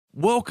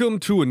Welcome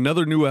to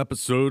another new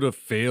episode of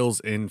Fails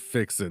and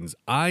Fixins.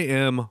 I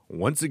am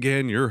once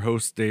again your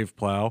host, Dave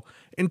Plow,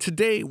 and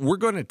today we're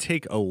going to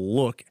take a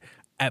look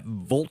at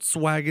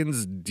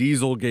Volkswagen's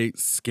Dieselgate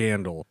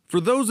scandal. For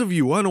those of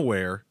you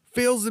unaware,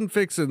 Fails and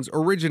Fixins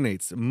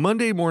originates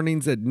Monday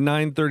mornings at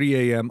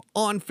 9:30 a.m.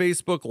 on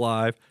Facebook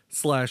Live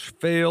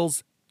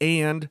 /Fails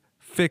and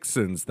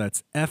Fixins.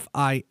 That's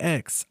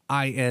Fixins.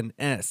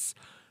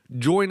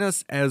 Join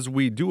us as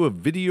we do a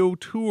video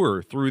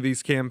tour through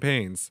these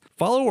campaigns.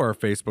 Follow our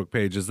Facebook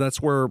pages.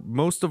 That's where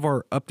most of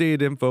our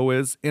updated info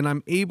is, and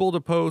I'm able to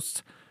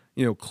post,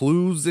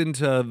 clues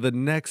into the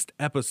next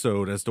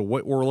episode as to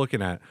what we're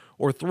looking at,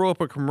 or throw up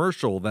a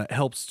commercial that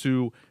helps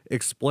to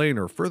explain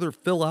or further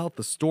fill out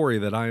the story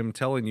that I am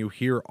telling you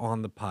here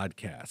on the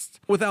podcast.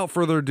 Without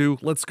further ado,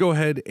 let's go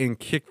ahead and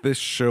kick this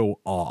show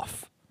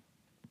off.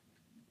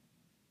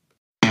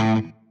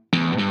 Hey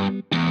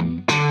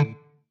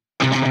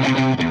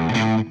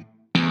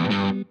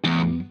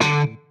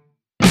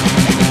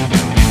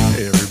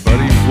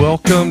everybody,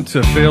 welcome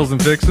to Fails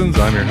and Fixins.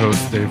 I'm your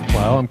host, Dave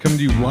Plow. I'm coming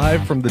to you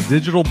live from the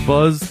Digital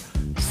Buzz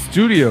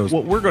Studios.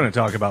 What we're going to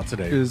talk about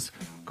today is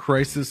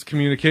crisis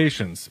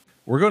communications.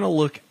 We're going to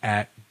look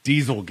at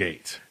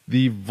Dieselgate,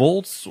 the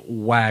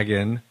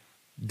Volkswagen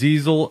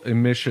diesel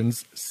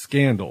emissions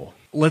scandal.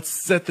 Let's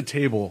set the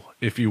table,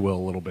 if you will,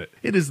 a little bit.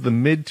 It is the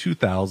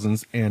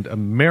mid-2000s and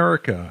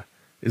America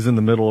is in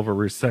the middle of a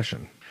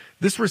recession.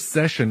 This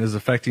recession is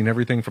affecting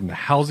everything from the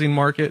housing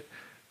market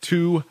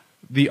to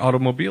the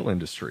automobile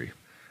industry.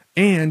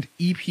 And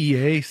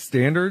EPA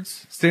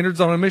standards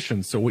on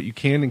emissions, so what you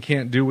can and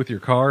can't do with your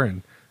car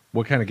and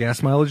what kind of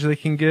gas mileage they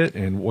can get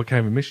and what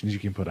kind of emissions you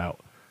can put out.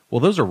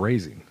 Well, those are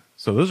raising.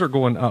 So those are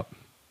going up.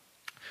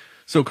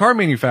 So car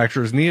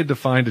manufacturers needed to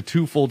find a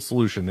twofold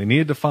solution. They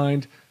needed to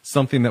find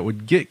something that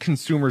would get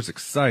consumers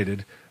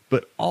excited,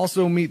 but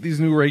also meet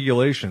these new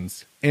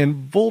regulations.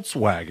 And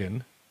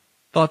Volkswagen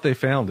thought they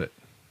found it.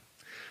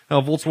 Now,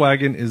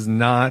 Volkswagen is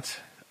not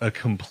a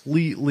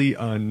completely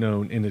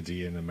unknown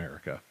entity in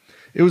America.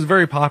 It was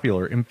very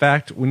popular. In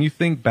fact, when you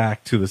think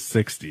back to the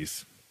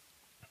 60s,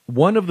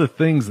 one of the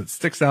things that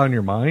sticks out in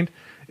your mind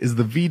is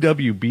the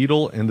VW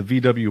Beetle and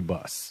the VW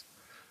Bus.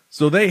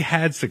 So they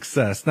had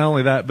success. Not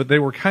only that, but they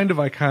were kind of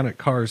iconic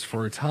cars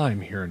for a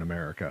time here in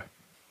America.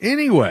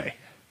 Anyway,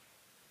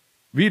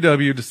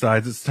 VW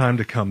decides it's time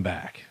to come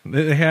back.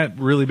 They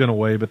had really been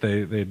away, but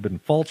they'd been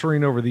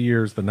faltering over the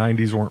years. The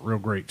 90s weren't real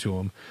great to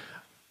them.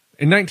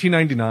 In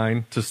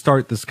 1999, to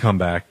start this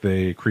comeback,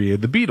 they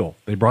created the Beetle.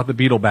 They brought the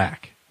Beetle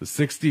back, the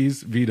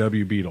 60s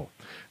VW Beetle.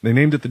 They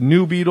named it the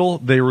New Beetle.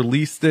 They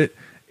released it.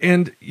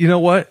 And you know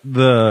what?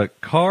 The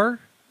car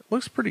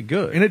looks pretty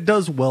good. And it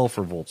does well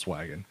for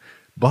Volkswagen.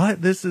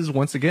 But this is,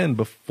 once again,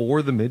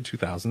 before the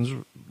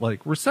mid-2000s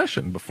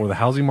recession, before the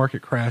housing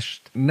market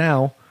crashed.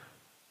 Now,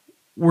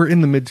 we're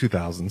in the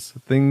mid-2000s.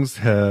 Things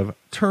have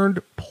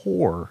turned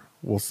poor,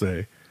 we'll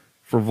say,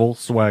 for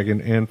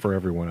Volkswagen and for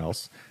everyone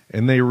else.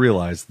 And they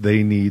realize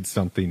they need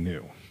something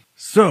new.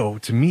 So,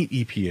 to meet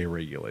EPA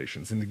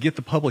regulations and to get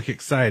the public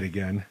excited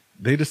again,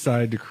 they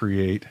decide to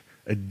create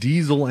a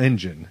diesel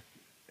engine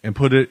and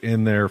put it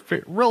in their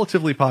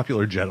relatively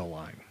popular Jetta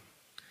line.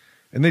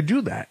 And they do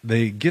that.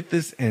 They get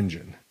this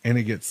engine, and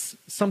it gets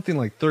something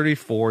like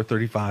 34,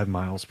 35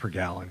 miles per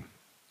gallon.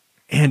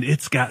 And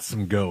it's got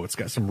some go. It's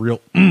got some real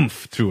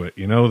oomph to it.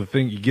 You know, the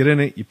thing, you get in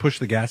it, you push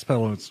the gas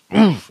pedal, and it's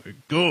oomph,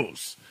 it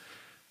goes.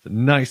 It's a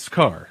nice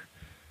car.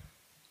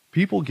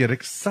 People get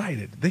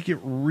excited. They get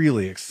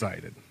really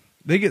excited.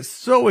 They get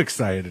so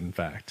excited, in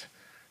fact,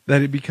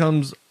 that it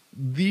becomes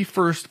the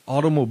first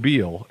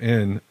automobile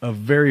in a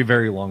very,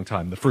 very long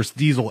time. The first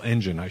diesel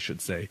engine, I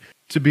should say,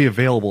 to be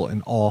available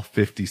in all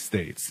 50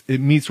 states. It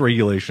meets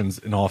regulations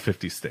in all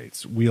 50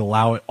 states. We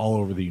allow it all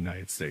over the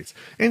United States.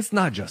 And it's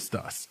not just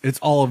us. It's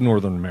all of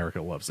Northern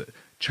America loves it.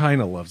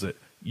 China loves it.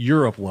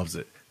 Europe loves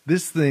it.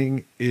 This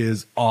thing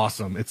is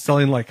awesome. It's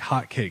selling like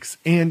hotcakes.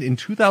 And in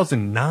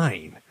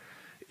 2009,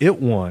 it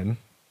won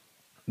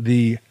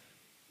the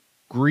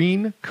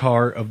Green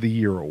Car of the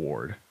Year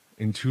award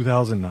in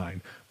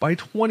 2009. By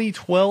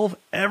 2012,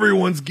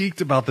 everyone's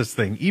geeked about this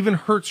thing. Even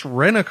Hertz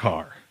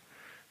Rent-A-Car.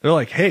 They're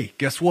like, hey,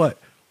 guess what?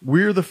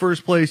 We're the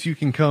first place you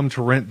can come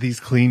to rent these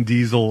clean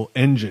diesel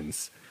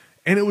engines.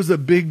 And it was a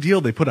big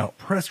deal. They put out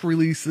press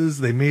releases.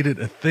 They made it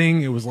a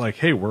thing. It was like,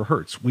 hey, we're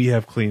Hertz. We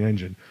have clean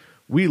engine.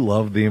 We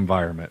love the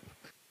environment.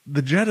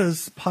 The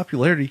Jetta's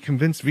popularity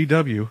convinced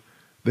VW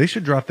they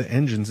should drop the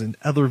engines in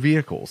other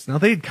vehicles. Now,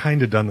 they'd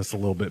kind of done this a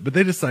little bit, but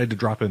they decided to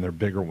drop in their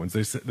bigger ones.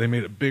 They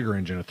made a bigger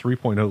engine, a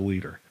 3.0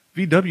 liter.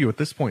 VW at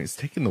this point is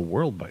taking the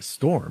world by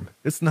storm.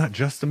 It's not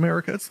just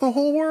America, it's the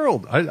whole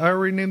world. I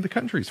already named the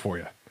countries for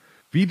you.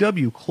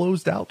 VW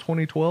closed out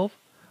 2012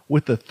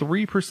 with a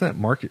 3%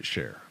 market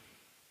share.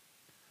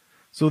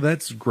 So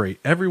that's great.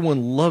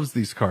 Everyone loves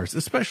these cars,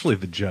 especially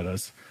the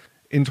Jettas.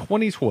 In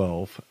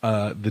 2012,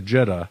 the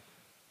Jetta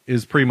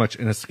is pretty much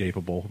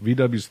inescapable.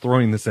 VW's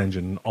throwing this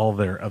engine in all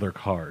their other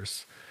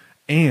cars.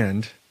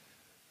 And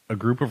a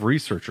group of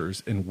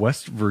researchers in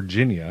West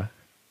Virginia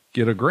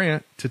get a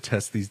grant to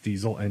test these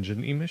diesel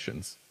engine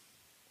emissions.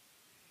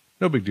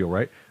 No big deal,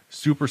 right?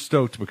 Super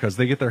stoked because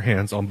they get their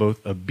hands on both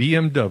a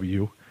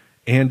BMW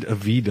and a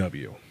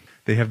VW.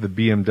 They have the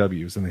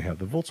BMWs and they have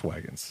the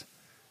Volkswagens.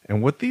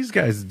 And what these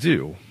guys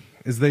do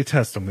is they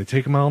test them. They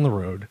take them out on the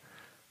road.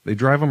 They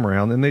drive them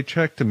around and they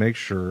check to make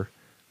sure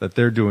that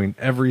they're doing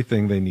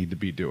everything they need to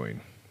be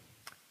doing.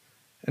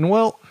 And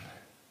well,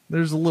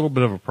 there's a little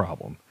bit of a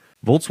problem.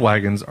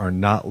 Volkswagens are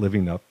not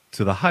living up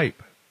to the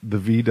hype the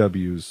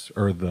VWs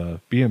or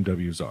the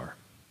BMWs are.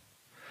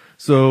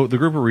 So the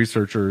group of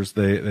researchers,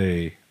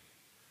 they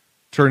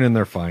turn in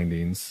their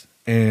findings,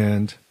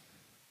 and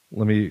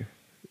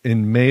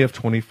in May of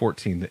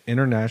 2014, the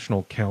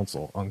International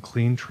Council on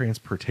Clean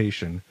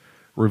Transportation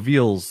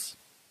reveals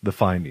the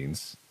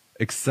findings: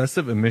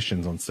 excessive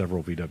emissions on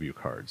several VW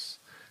cars.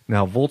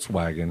 Now,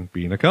 Volkswagen,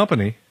 being a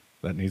company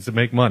that needs to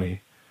make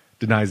money,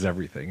 denies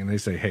everything. And they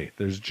say, hey,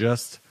 there's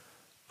just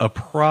a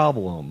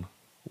problem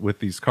with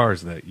these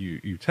cars that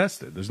you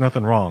tested. There's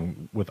nothing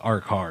wrong with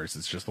our cars.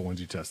 It's just the ones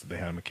you tested. They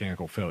had a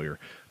mechanical failure.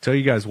 Tell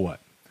you guys what,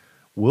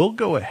 we'll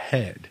go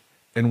ahead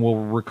and we'll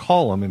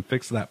recall them and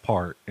fix that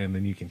part, and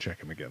then you can check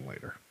them again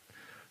later.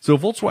 So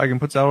Volkswagen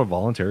puts out a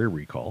voluntary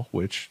recall,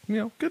 which,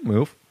 good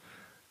move.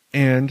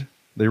 And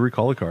they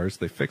recall the cars,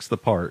 they fix the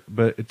part,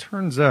 but it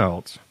turns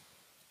out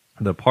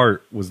the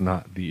part was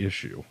not the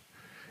issue.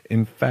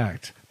 In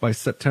fact, by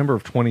September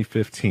of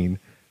 2015,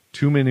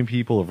 too many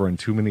people have run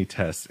too many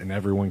tests, and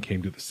everyone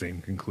came to the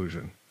same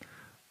conclusion.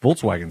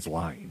 Volkswagen's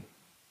lying.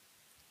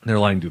 They're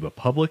lying to the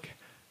public.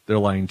 They're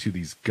lying to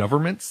these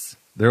governments.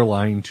 They're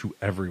lying to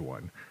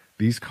everyone.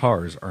 These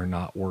cars are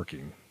not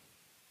working.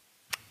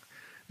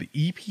 The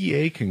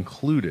EPA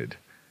concluded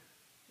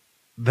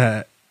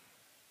that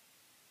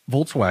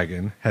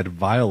Volkswagen had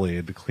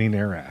violated the Clean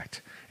Air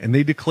Act, and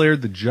they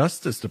declared the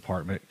Justice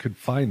Department could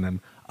fine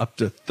them up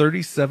to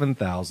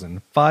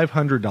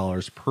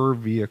 $37,500 per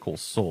vehicle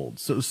sold.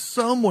 So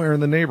somewhere in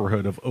the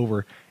neighborhood of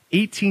over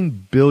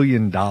 $18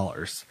 billion.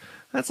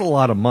 That's a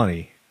lot of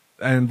money.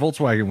 And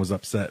Volkswagen was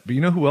upset. But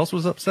you know who else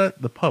was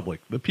upset? The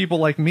public. The people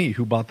like me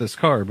who bought this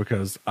car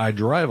because I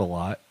drive a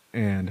lot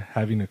and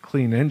having a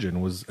clean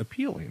engine was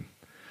appealing.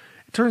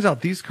 It turns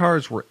out these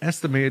cars were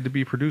estimated to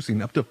be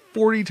producing up to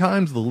 40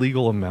 times the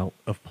legal amount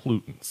of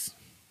pollutants.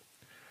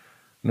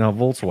 Now,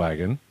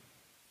 Volkswagen,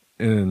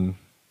 in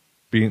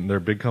being their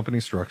big company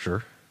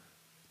structure,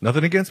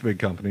 nothing against big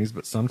companies,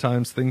 but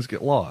sometimes things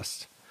get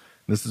lost.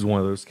 This is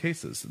one of those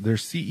cases. Their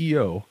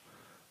CEO,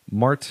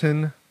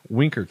 Martin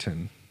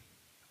Winkelton,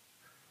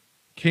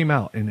 came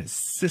out and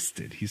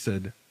insisted. He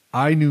said,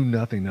 I knew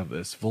nothing of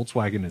this.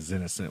 Volkswagen is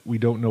innocent. We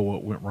don't know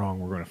what went wrong.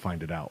 We're going to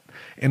find it out.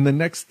 And the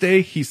next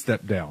day, he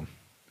stepped down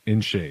in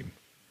shame.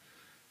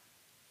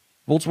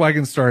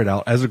 Volkswagen started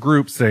out as a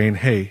group saying,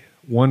 hey,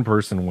 one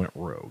person went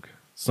rogue.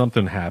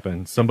 Something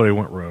happened. Somebody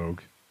went rogue.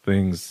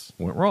 Things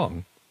went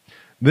wrong.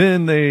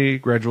 Then they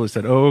gradually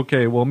said, oh,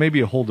 okay, well, maybe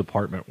a whole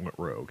department went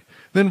rogue.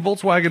 Then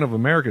Volkswagen of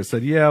America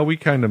said, yeah, we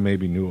kind of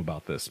maybe knew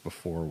about this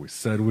before we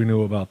said we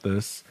knew about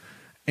this.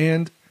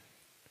 And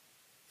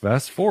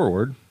fast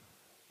forward,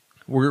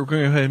 we're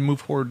going to go ahead and move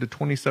forward to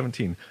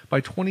 2017. By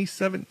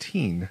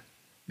 2017,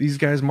 these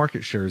guys'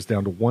 market share is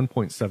down to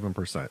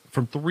 1.7%.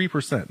 From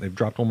 3%, they've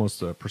dropped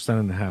almost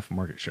 1.5%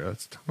 market share.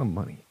 That's a ton of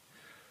money.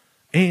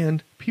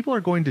 And people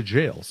are going to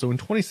jail. So in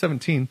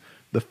 2017,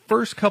 the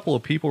first couple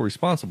of people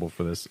responsible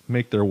for this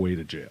make their way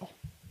to jail.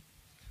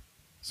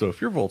 So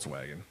if you're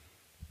Volkswagen,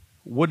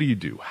 what do you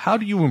do? How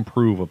do you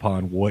improve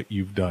upon what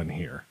you've done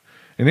here?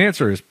 And the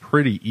answer is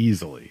pretty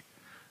easily.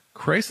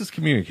 Crisis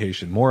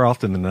communication, more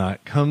often than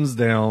not, comes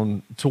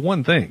down to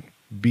one thing: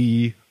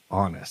 be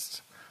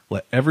honest.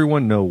 Let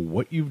everyone know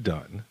what you've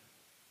done.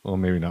 Well,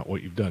 maybe not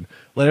what you've done.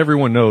 Let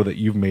everyone know that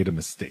you've made a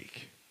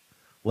mistake.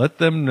 Let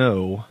them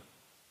know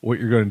what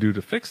you're going to do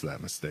to fix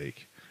that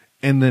mistake,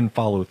 and then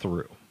follow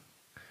through.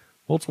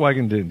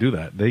 Volkswagen didn't do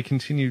that. They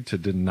continued to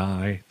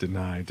deny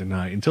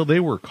until they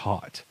were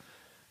caught.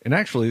 And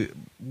actually,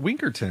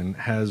 Winkelton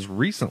has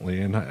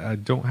recently, and I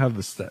don't have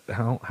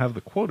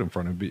the quote in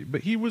front of me,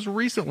 but he was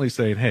recently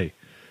saying, hey,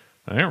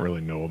 I don't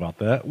really know about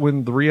that,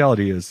 when the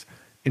reality is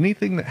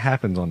anything that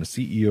happens on a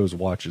CEO's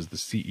watch is the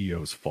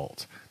CEO's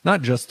fault,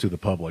 not just to the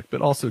public,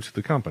 but also to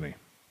the company.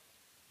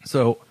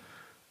 So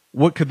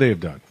what could they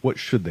have done? What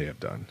should they have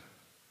done?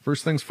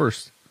 First things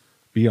first,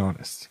 be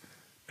honest.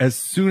 As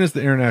soon as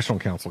the International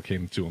Council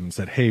came to them and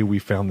said, hey, we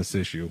found this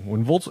issue,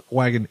 when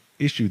Volkswagen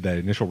issued that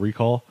initial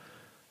recall,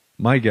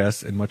 my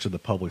guess, and much of the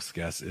public's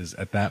guess, is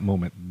at that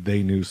moment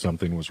they knew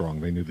something was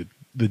wrong. They knew that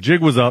the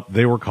jig was up.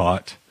 They were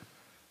caught.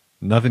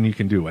 Nothing you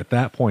can do. At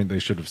that point, they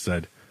should have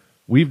said,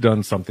 we've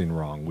done something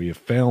wrong. We have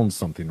found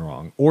something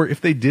wrong. Or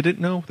if they didn't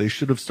know, they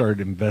should have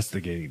started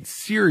investigating,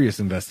 serious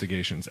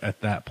investigations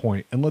at that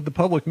point, and let the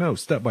public know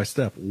step by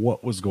step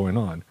what was going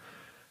on.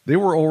 They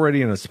were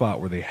already in a spot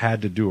where they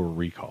had to do a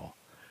recall.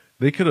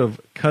 They could have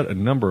cut a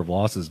number of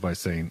losses by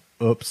saying,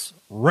 oops,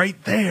 right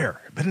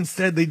there. But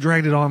instead, they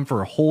dragged it on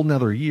for a whole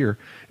nother year.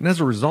 And as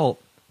a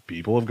result,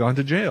 people have gone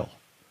to jail.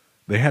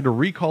 They had to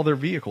recall their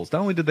vehicles.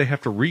 Not only did they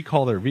have to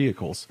recall their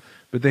vehicles,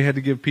 but they had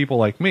to give people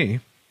like me,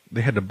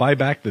 they had to buy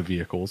back the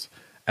vehicles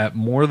at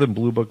more than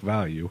Blue Book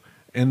value.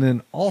 And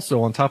then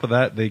also on top of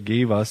that, they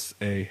gave us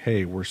a,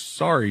 hey, we're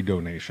sorry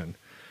donation.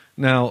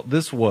 Now,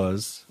 this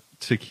was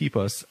to keep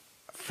us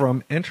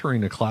from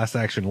entering a class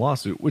action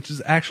lawsuit, which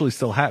is actually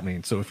still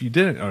happening. So if you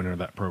didn't enter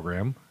that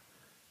program,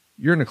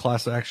 you're in a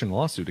class action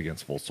lawsuit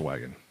against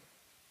Volkswagen.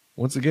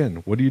 Once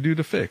again, what do you do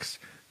to fix?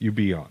 You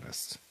be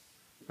honest.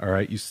 All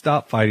right. You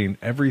stop fighting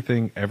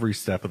everything every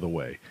step of the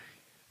way.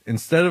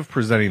 Instead of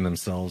presenting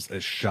themselves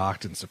as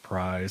shocked and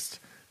surprised,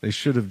 they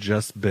should have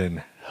just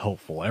been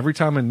helpful. Every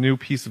time a new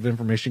piece of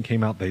information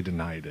came out, they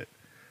denied it.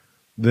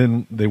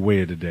 Then they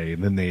waited a day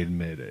and then they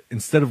admit it.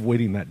 Instead of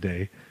waiting that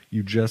day,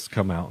 you just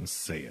come out and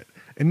say it.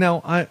 And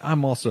now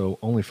I'm also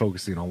only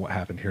focusing on what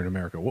happened here in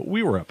America, what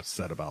we were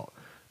upset about.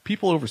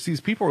 People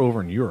overseas, people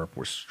over in Europe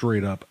were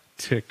straight up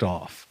ticked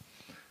off.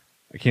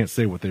 I can't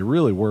say what they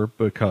really were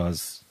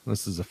because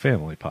this is a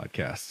family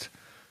podcast,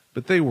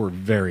 but they were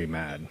very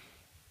mad.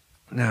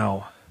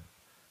 Now,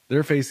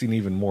 they're facing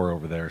even more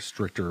over there,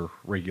 stricter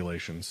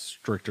regulations,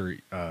 stricter,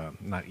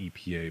 not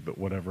EPA, but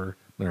whatever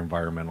their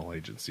environmental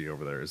agency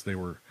over there is. They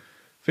were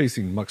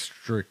facing much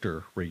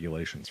stricter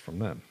regulations from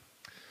them.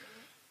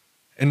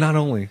 And not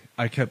only,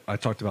 I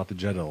talked about the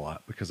Jetta a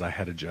lot because I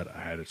had a Jetta.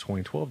 I had a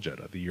 2012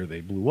 Jetta, the year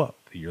they blew up,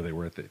 the year they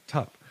were at the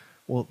top.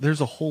 Well, there's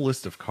a whole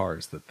list of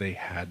cars that they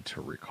had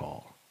to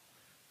recall.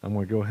 I'm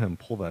going to go ahead and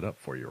pull that up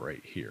for you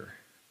right here.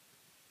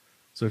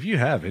 So if you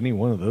have any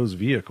one of those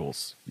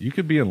vehicles, you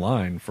could be in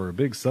line for a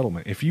big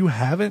settlement. If you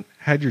haven't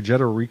had your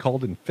Jetta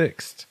recalled and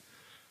fixed,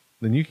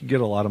 then you can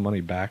get a lot of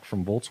money back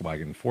from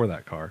Volkswagen for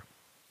that car.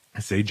 I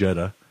say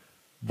Jetta,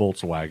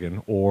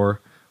 Volkswagen,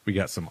 or we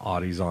got some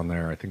Audis on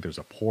there. I think there's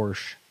a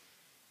Porsche.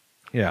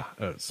 Yeah,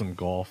 some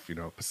Golf,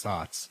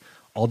 Passats.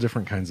 All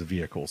different kinds of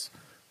vehicles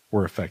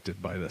were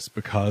affected by this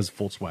because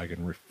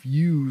Volkswagen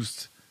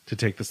refused to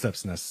take the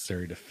steps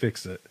necessary to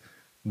fix it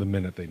the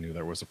minute they knew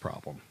there was a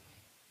problem.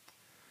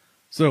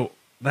 So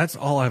that's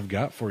all I've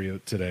got for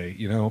you today.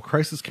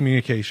 Crisis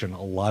communication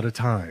a lot of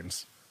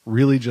times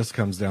really just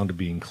comes down to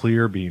being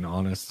clear, being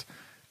honest,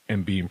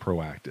 and being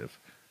proactive.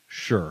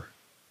 Sure,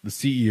 the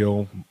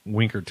CEO,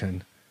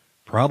 Winkerton,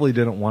 probably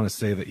didn't want to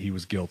say that he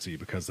was guilty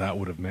because that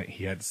would have meant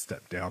he had to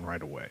step down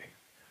right away.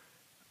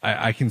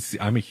 I can see,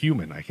 I'm a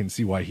human. I can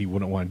see why he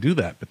wouldn't want to do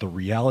that. But the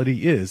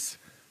reality is,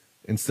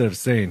 instead of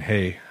saying,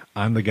 hey,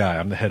 I'm the guy,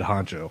 I'm the head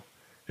honcho,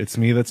 it's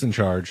me that's in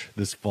charge,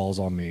 this falls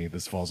on me,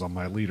 this falls on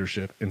my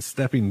leadership, and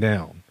stepping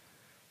down.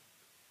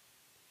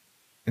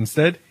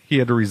 Instead, he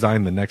had to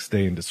resign the next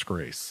day in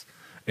disgrace.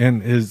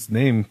 And his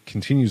name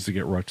continues to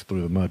get rucked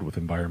through the mud with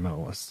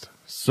environmentalists.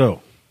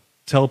 So,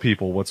 tell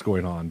people what's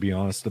going on. Be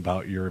honest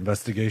about your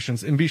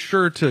investigations and be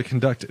sure to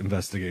conduct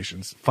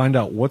investigations. Find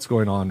out what's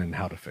going on and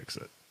how to fix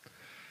it.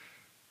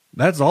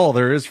 That's all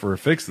there is for a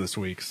fix this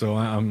week. So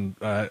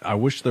I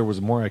wish there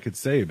was more I could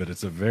say, but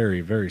it's a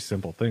very, very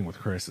simple thing with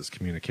crisis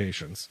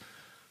communications.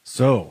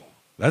 So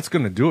that's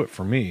going to do it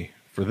for me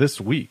for this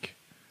week.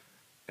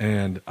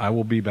 And I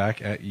will be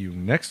back at you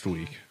next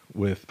week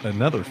with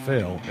another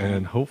fail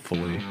and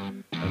hopefully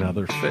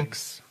another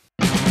fix.